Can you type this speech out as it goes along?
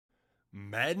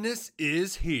Madness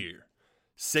is here.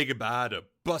 Say goodbye to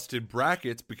busted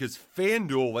brackets because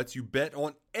FanDuel lets you bet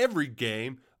on every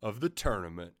game of the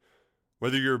tournament.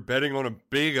 Whether you're betting on a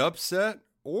big upset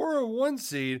or a one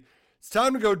seed, it's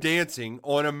time to go dancing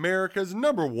on America's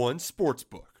 #1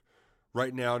 sportsbook.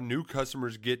 Right now, new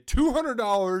customers get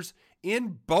 $200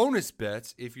 in bonus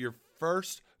bets if your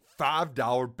first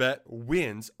 $5 bet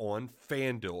wins on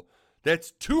FanDuel.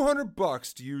 That's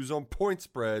 $200 to use on point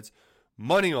spreads,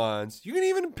 money lines. You can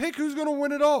even pick who's going to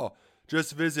win it all.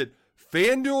 Just visit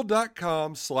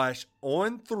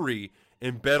FanDuel.com/on3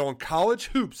 and bet on college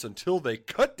hoops until they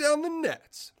cut down the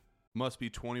nets. Must be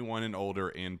 21 and older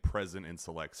and present in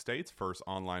select states. First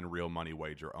online real money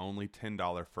wager only.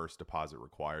 $10 first deposit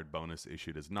required. Bonus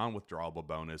issued as non-withdrawable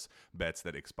bonus. Bets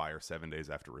that expire 7 days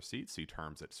after receipt. See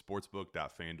terms at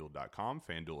sportsbook.fanduel.com.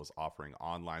 FanDuel is offering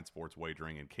online sports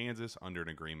wagering in Kansas under an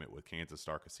agreement with Kansas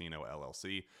Star Casino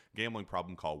LLC. Gambling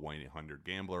problem? Call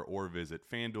 1-800-GAMBLER or visit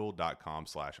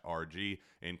fanduel.com/RG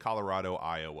in Colorado,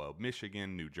 Iowa,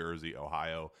 Michigan, New Jersey,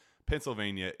 Ohio,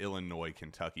 Pennsylvania, Illinois,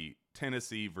 Kentucky,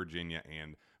 Tennessee, Virginia,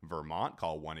 and Vermont.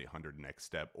 Call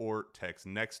 1-800-NEXT-STEP or text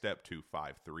NEXT-STEP to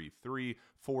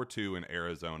 53342 in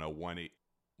Arizona,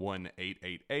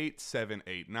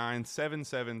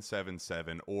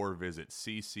 1-888-789-7777 or visit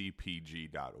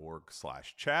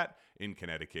ccpg.org/chat. In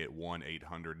Connecticut,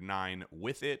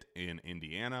 1-800-9-WITH-IT. In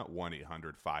Indiana,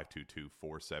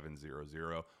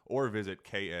 1-800-522-4700 or visit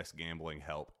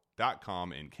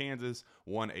ksgamblinghelp.com. In Kansas,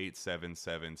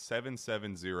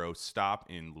 1-877-770-STOP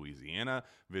in Louisiana.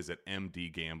 Visit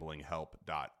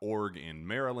mdgamblinghelp.org in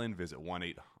Maryland. Visit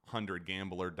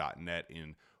 1-800-gambler.net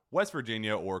in West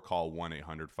Virginia or call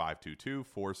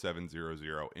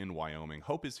 1-800-522-4700 in Wyoming.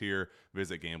 Hope is here.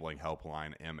 Visit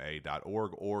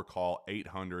gamblinghelplinema.org or call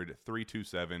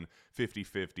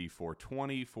 800-327-5050 for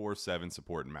 24/7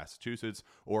 support in Massachusetts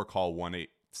or call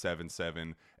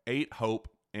 1-877-8-HOPE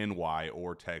NY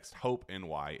or text Hope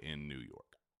NY in New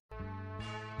York.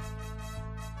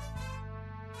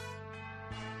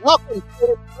 Welcome to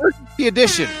the emergency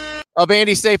edition of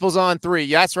Andy Staples on 3.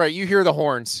 Yeah, that's right. You hear the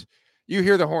horns. You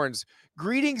hear the horns.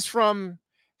 Greetings from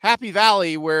Happy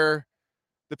Valley, where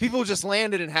the people who just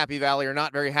landed in Happy Valley are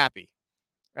not very happy.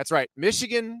 That's right.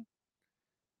 Michigan,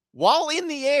 while in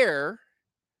the air,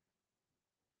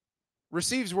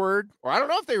 receives word, or I don't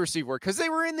know if they received word because they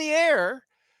were in the air.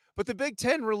 But the Big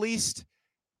Ten released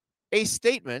a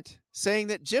statement saying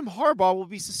that Jim Harbaugh will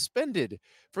be suspended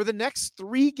for the next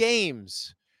 3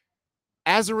 games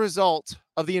as a result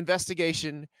of the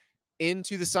investigation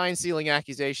into the sign stealing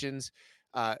accusations.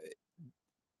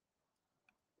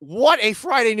 What a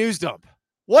Friday news dump.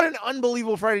 What an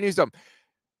unbelievable Friday news dump.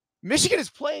 Michigan is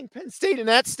playing Penn State in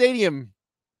that stadium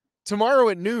tomorrow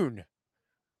at noon.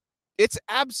 It's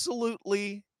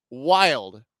absolutely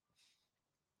wild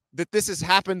that this has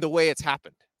happened the way it's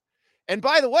happened. And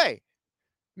by the way,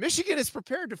 Michigan is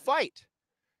prepared to fight.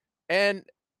 And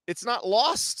it's not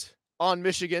lost on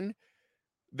Michigan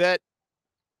that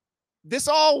this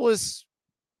all was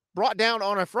brought down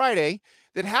on a Friday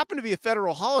that happened to be a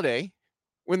federal holiday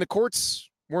when the courts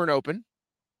weren't open.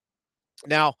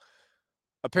 Now,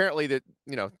 apparently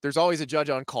there's always a judge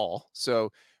on call.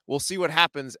 So we'll see what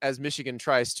happens as Michigan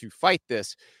tries to fight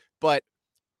this. But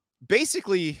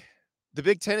basically, the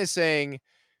Big Ten is saying,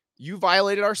 you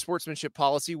violated our sportsmanship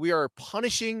policy. We are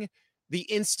punishing the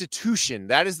institution.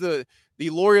 That is the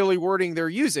lawyerly wording they're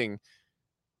using.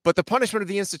 But the punishment of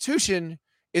the institution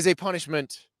is a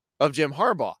punishment of Jim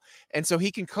Harbaugh. And so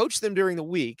he can coach them during the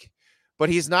week, but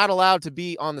he's not allowed to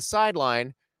be on the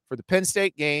sideline for the Penn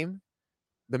State game,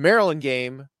 the Maryland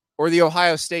game, or the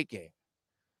Ohio State game.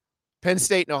 Penn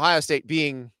State and Ohio State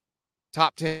being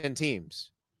top 10 teams.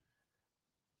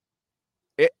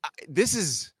 This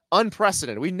is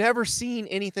unprecedented. We've never seen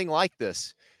anything like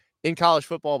this in college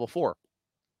football before.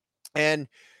 And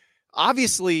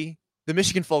obviously, the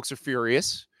Michigan folks are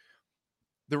furious.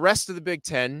 The rest of the Big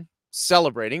Ten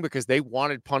celebrating because they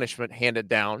wanted punishment handed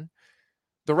down.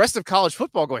 The rest of college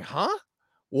football going, huh?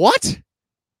 What?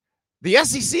 The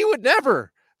SEC would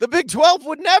never. The Big 12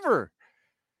 would never.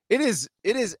 It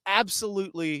is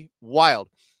absolutely wild.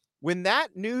 When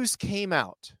that news came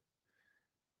out,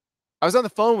 I was on the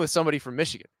phone with somebody from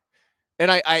Michigan,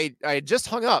 and I had just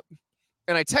hung up,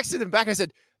 and I texted them back. I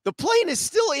said, the plane is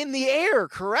still in the air,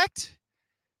 correct?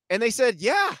 And they said,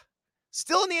 yeah,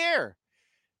 still in the air.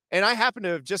 And I happened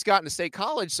to have just gotten to State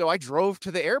College, so I drove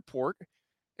to the airport,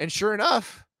 and sure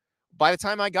enough, by the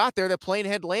time I got there, the plane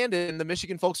had landed, and the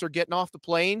Michigan folks were getting off the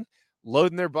plane,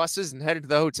 loading their buses, and headed to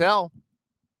the hotel.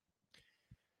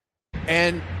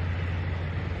 And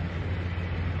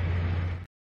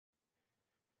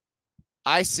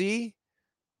I see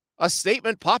a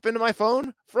statement pop into my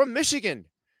phone from Michigan.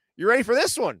 You ready for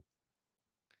this one?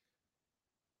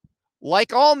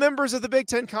 Like all members of the Big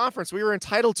Ten Conference, we are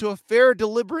entitled to a fair,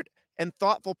 deliberate, and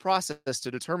thoughtful process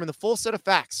to determine the full set of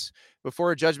facts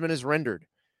before a judgment is rendered.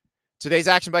 Today's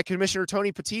action by Commissioner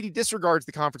Tony Petitti disregards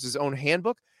the conference's own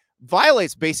handbook,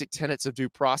 violates basic tenets of due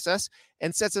process,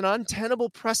 and sets an untenable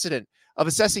precedent of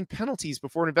assessing penalties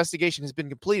before an investigation has been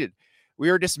completed. We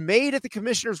are dismayed at the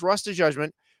commissioner's rush to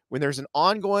judgment when there's an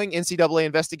ongoing NCAA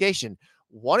investigation,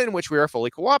 one in which we are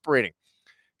fully cooperating.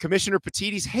 Commissioner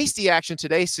Petitti's hasty action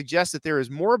today suggests that there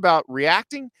is more about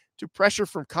reacting to pressure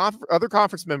from other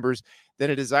conference members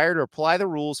than a desire to apply the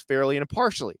rules fairly and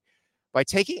impartially. By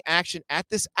taking action at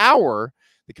this hour,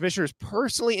 the commissioner is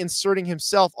personally inserting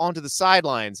himself onto the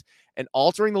sidelines and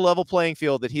altering the level playing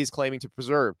field that he is claiming to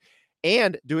preserve,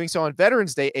 and doing so on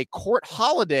Veterans Day, a court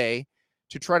holiday,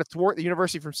 to try to thwart the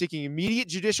university from seeking immediate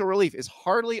judicial relief is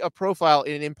hardly a profile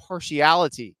in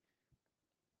impartiality.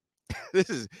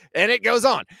 And it goes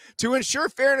on. To ensure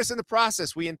fairness in the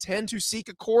process, we intend to seek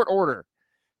a court order,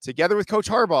 together with Coach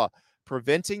Harbaugh,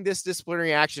 preventing this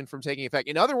disciplinary action from taking effect.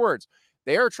 In other words,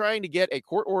 they are trying to get a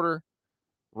court order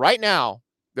right now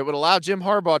that would allow Jim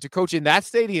Harbaugh to coach in that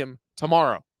stadium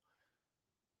tomorrow.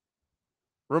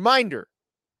 Reminder,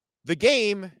 the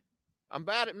game, I'm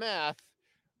bad at math,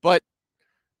 but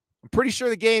I'm pretty sure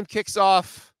the game kicks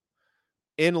off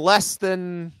in less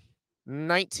than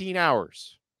 19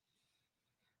 hours.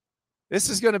 This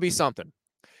is going to be something.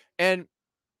 And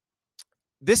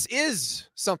this is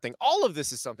something. All of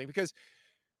this is something, because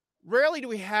rarely do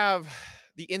we have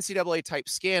the NCAA type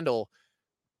scandal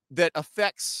that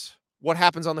affects what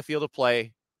happens on the field of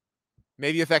play,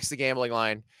 maybe affects the gambling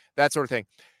line, that sort of thing.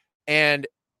 And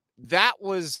that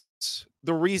was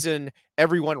the reason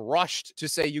everyone rushed to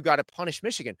say you got to punish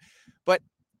Michigan. But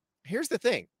here's the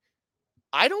thing.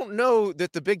 I don't know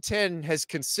that the Big Ten has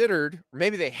considered, or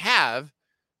maybe they have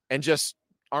and just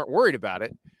aren't worried about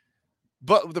it,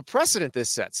 but the precedent this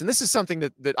sets, and this is something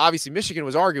that obviously Michigan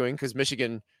was arguing because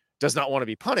Michigan does not want to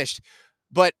be punished,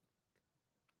 but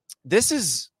this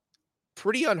is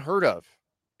pretty unheard of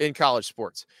in college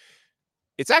sports.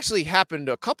 It's actually happened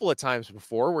a couple of times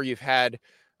before where you've had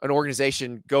an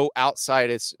organization go outside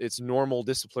its normal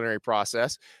disciplinary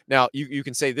process. Now, you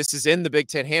can say this is in the Big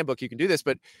Ten handbook, you can do this,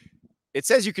 but it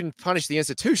says you can punish the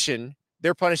institution.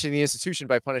 They're punishing the institution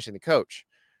by punishing the coach,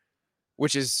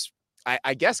 which is,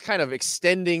 I guess, kind of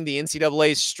extending the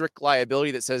NCAA's strict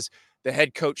liability that says the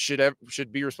head coach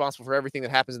should be responsible for everything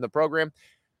that happens in the program,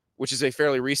 which is a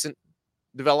fairly recent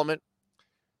development.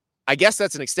 I guess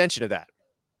that's an extension of that.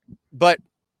 But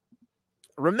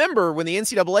remember when the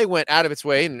NCAA went out of its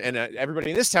way, and everybody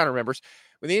in this town remembers,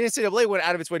 when the NCAA went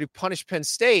out of its way to punish Penn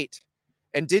State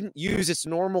and didn't use its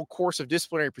normal course of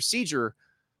disciplinary procedure,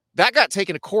 that got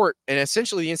taken to court, and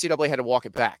essentially the NCAA had to walk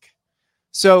it back.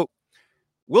 So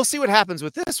we'll see what happens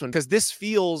with this one, because this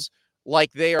feels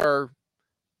like they are,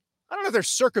 I don't know if they're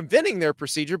circumventing their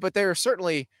procedure, but they're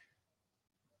certainly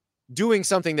doing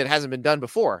something that hasn't been done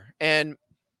before. And,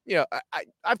 you know,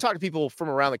 I've talked to people from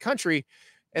around the country,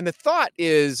 and the thought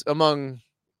is among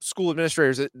school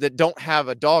administrators that don't have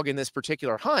a dog in this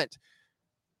particular hunt,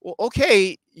 well,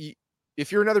 okay,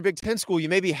 if you're another Big Ten school, you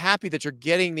may be happy that you're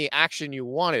getting the action you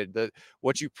wanted,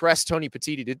 what you pressed Tony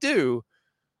Petitti to do.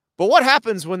 But what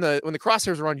happens when the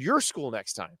crosshairs are on your school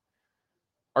next time?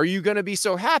 Are you going to be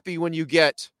so happy when you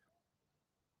get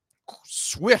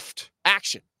swift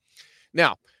action?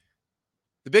 Now,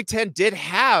 the Big Ten did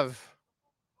have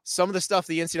some of the stuff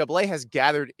the NCAA has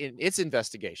gathered in its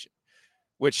investigation,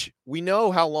 which we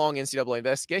know how long NCAA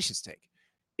investigations take.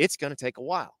 It's going to take a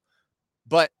while.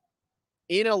 But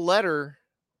in a letter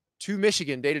to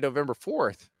Michigan dated November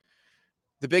 4th,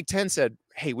 the Big Ten said,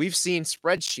 hey, we've seen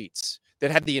spreadsheets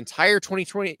that had the entire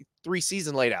 2023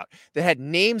 season laid out, that had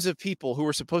names of people who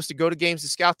were supposed to go to games to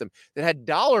scout them, that had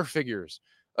dollar figures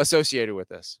associated with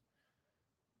this.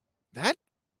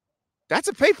 That's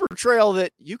a paper trail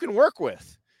that you can work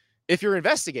with if you're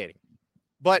investigating.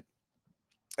 But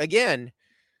again,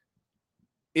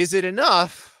 is it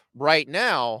enough right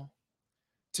now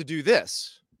to do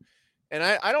this? And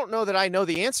I don't know that I know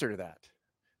the answer to that.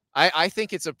 I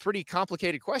think it's a pretty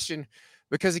complicated question,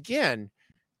 because again,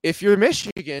 if you're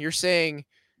Michigan, you're saying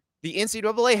the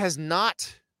NCAA has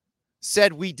not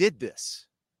said we did this.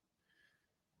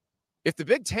 If the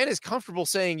Big Ten is comfortable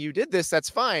saying you did this, that's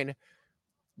fine.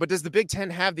 But does the Big Ten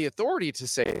have the authority to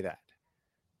say that?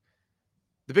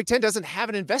 The Big Ten doesn't have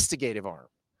an investigative arm.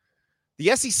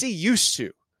 The SEC used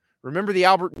to. Remember the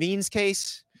Albert Means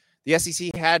case? The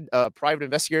SEC had a private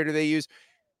investigator they used.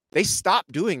 They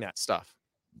stopped doing that stuff.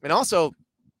 And also,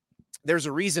 There's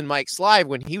a reason Mike Slive,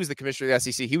 when he was the commissioner of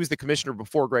the SEC, he was the commissioner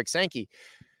before Greg Sankey.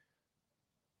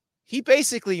 He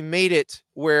basically made it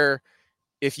where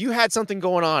if you had something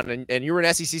going on and you were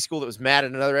an SEC school that was mad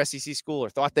at another SEC school or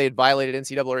thought they had violated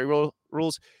NCAA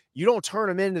rules, you don't turn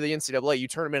them into the NCAA, you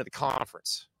turn them into the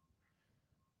conference.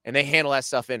 And they handle that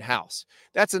stuff in-house.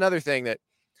 That's another thing that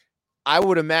I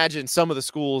would imagine some of the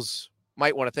schools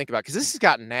might want to think about, because this has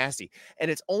gotten nasty.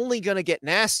 And it's only going to get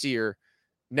nastier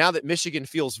now that Michigan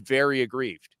feels very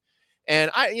aggrieved.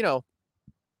 And I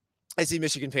see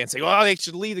Michigan fans say, well, they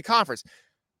should leave the conference.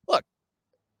 Look,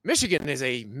 Michigan is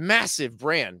a massive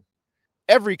brand.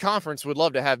 Every conference would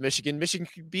love to have Michigan. Michigan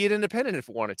could be an independent if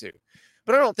it wanted to.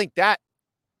 But I don't think that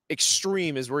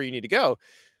extreme is where you need to go.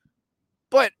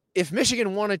 But if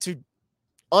Michigan wanted to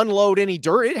unload any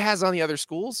dirt it has on the other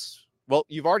schools, well,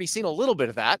 you've already seen a little bit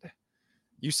of that.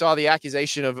 You saw the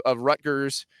accusation of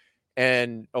Rutgers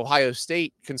and Ohio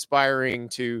State conspiring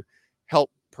to help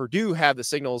Purdue have the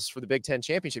signals for the Big Ten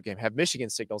championship game, have Michigan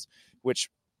signals, which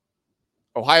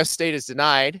Ohio State has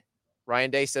denied.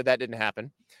 Ryan Day said that didn't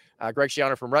happen. Greg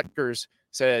Schiano from Rutgers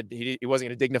said he wasn't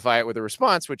going to dignify it with a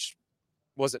response, which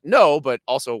wasn't no, but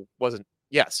also wasn't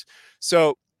yes.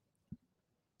 So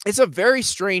it's a very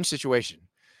strange situation.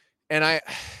 And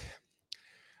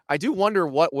I do wonder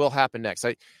what will happen next.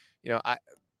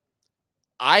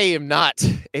 I am not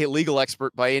a legal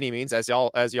expert by any means, as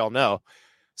y'all know.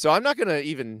 So I'm not going to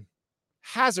even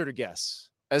hazard a guess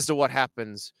as to what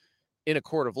happens in a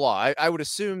court of law. I would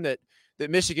assume that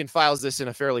Michigan files this in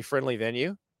a fairly friendly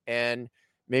venue, and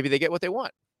maybe they get what they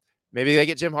want. Maybe they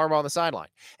get Jim Harbaugh on the sideline.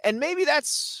 And maybe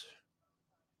that's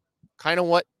kind of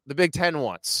what the Big Ten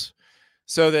wants,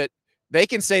 so that they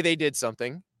can say they did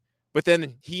something, but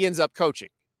then he ends up coaching.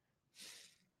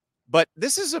 But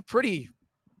this is a pretty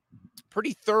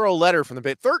thorough letter from the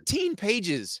Big 13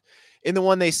 pages in the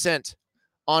one they sent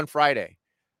on Friday.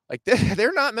 Like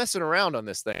they're not messing around on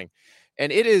this thing.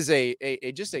 And it is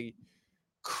just a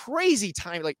crazy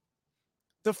time. Like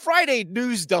the Friday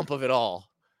news dump of it all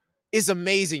is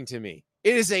amazing to me.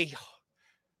 It is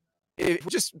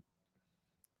just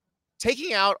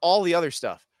taking out all the other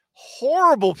stuff.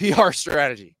 Horrible PR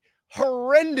strategy,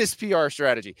 horrendous PR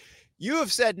strategy. You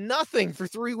have said nothing for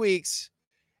 3 weeks,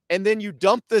 and then you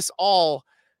dump this all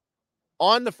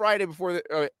on the Friday before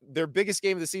their biggest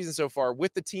game of the season so far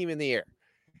with the team in the air.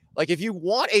 Like, if you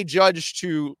want a judge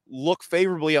to look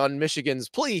favorably on Michigan's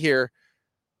plea here,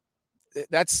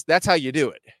 that's how you do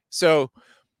it. So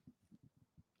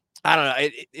I don't know.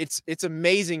 It's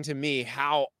amazing to me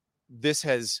how this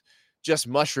has just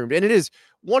mushroomed. And it is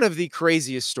one of the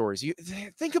craziest stories. You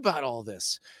think about all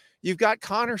this. You've got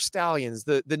Connor Stallions,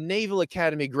 the Naval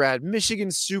Academy grad,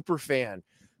 Michigan super fan,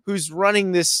 who's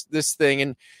running this thing.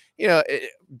 And,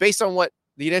 based on what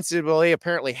the NCAA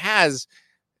apparently has,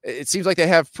 it seems like they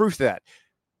have proof of that.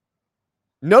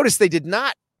 Notice they did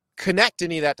not connect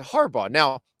any of that to Harbaugh.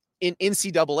 Now, in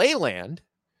NCAA land,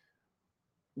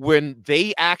 when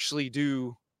they actually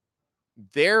do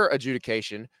their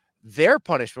adjudication, their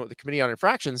punishment with the Committee on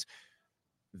Infractions,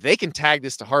 they can tag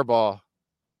this to Harbaugh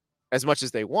as much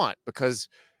as they want, because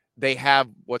they have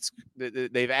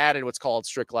they've added what's called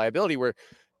strict liability, where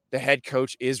the head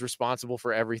coach is responsible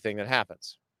for everything that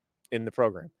happens in the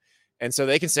program. And so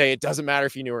they can say it doesn't matter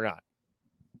if you knew or not.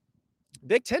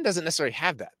 Big Ten doesn't necessarily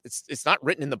have that. It's not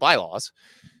written in the bylaws.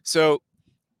 So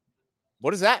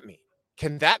what does that mean?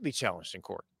 Can that be challenged in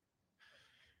court?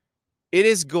 It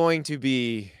is going to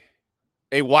be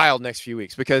a wild next few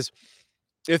weeks, because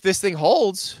if this thing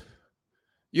holds,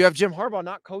 you have Jim Harbaugh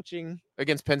not coaching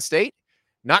against Penn State,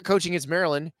 not coaching against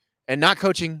Maryland, and not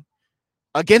coaching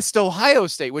against Ohio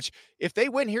State, which if they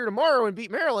win here tomorrow and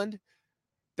beat Maryland,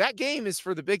 that game is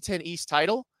for the Big Ten East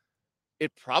title.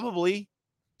 It probably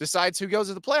decides who goes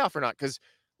to the playoff or not, because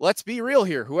let's be real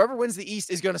here. Whoever wins the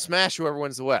East is going to smash whoever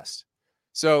wins the West.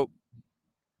 So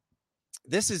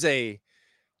this is a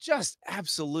just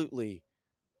absolutely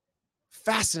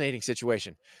fascinating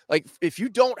situation. Like, if you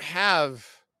don't have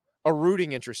a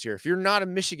rooting interest here, if you're not a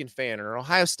Michigan fan or an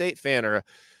Ohio State fan or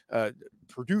a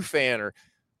Purdue fan or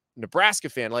Nebraska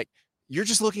fan, like, you're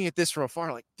just looking at this from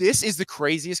afar, like, this is the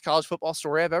craziest college football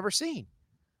story I've ever seen.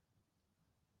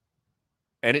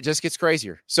 And it just gets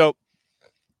crazier. So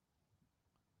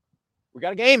we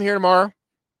got a game here tomorrow.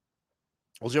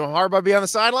 Will Jim Harbaugh be on the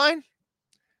sideline?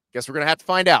 Guess we're going to have to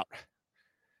find out.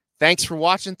 Thanks for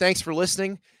watching. Thanks for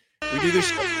listening. We do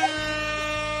this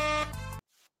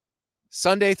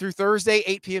Sunday through Thursday,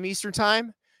 8 p.m. Eastern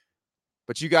time.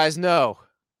 But you guys know,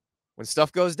 when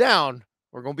stuff goes down,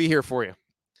 we're going to be here for you.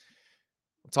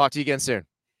 We'll talk to you again soon.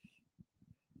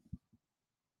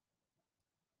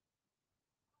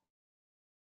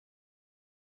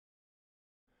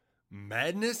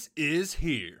 Madness is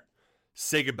here.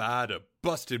 Say goodbye to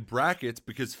busted brackets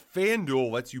because FanDuel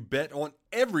lets you bet on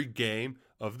every game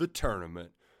of the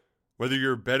tournament. Whether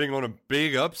you're betting on a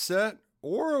big upset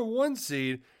or a one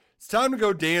seed, it's time to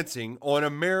go dancing on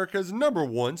America's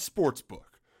 #1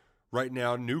 sportsbook. Right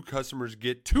now, new customers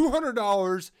get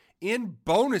 $200 in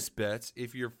bonus bets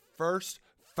if your first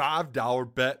 $5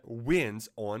 bet wins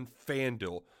on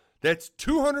FanDuel. That's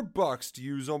 $200 to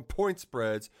use on point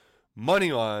spreads,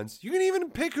 money lines. You can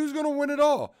even pick who's going to win it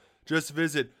all. Just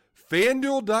visit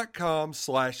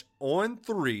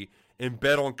FanDuel.com/on3 and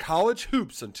bet on college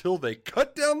hoops until they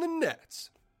cut down the nets.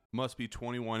 Must be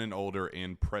 21 and older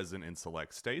and present in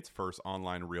select states. First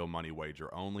online real money wager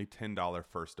only. $10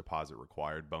 first deposit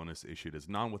required. Bonus issued as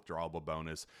non-withdrawable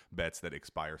bonus. Bets that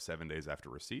expire 7 days after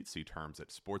receipt. See terms at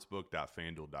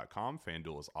sportsbook.fanduel.com.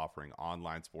 FanDuel is offering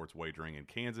online sports wagering in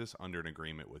Kansas under an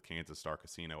agreement with Kansas Star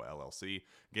Casino LLC.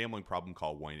 Gambling problem?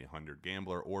 Call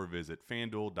 1-800-GAMBLER or visit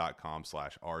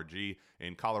fanduel.com/RG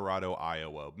in Colorado,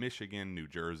 Iowa, Michigan, New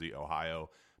Jersey, Ohio,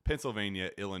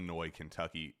 Pennsylvania, Illinois,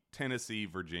 Kentucky, Tennessee,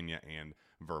 Virginia, and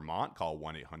Vermont. Call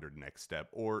 1-800-NEXT-STEP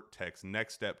or text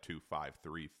NEXT-STEP to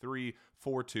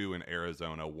 53342 in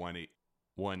Arizona,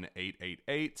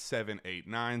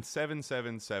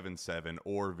 1-888-789-7777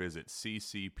 or visit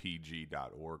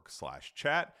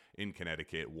ccpg.org/chat. In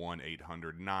Connecticut,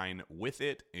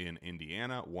 1-800-9-WITH-IT. In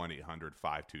Indiana,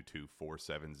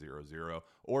 1-800-522-4700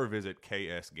 or visit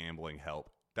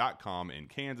ksgamblinghelp.com. In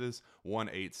Kansas,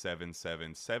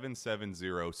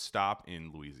 1-877-770-STOP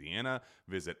in Louisiana.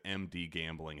 Visit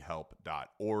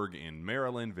mdgamblinghelp.org in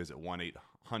Maryland. Visit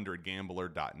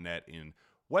 1-800-gambler.net in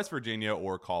West Virginia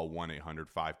or call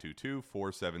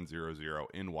 1-800-522-4700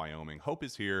 in Wyoming. Hope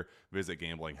is here. Visit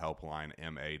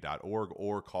gamblinghelplinema.org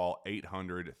or call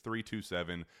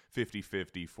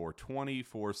 800-327-5050 for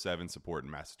 24/7 support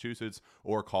in Massachusetts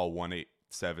or call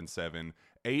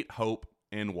 1-877-8-HOPE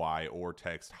NY or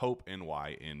text HOPE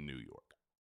NY in New York.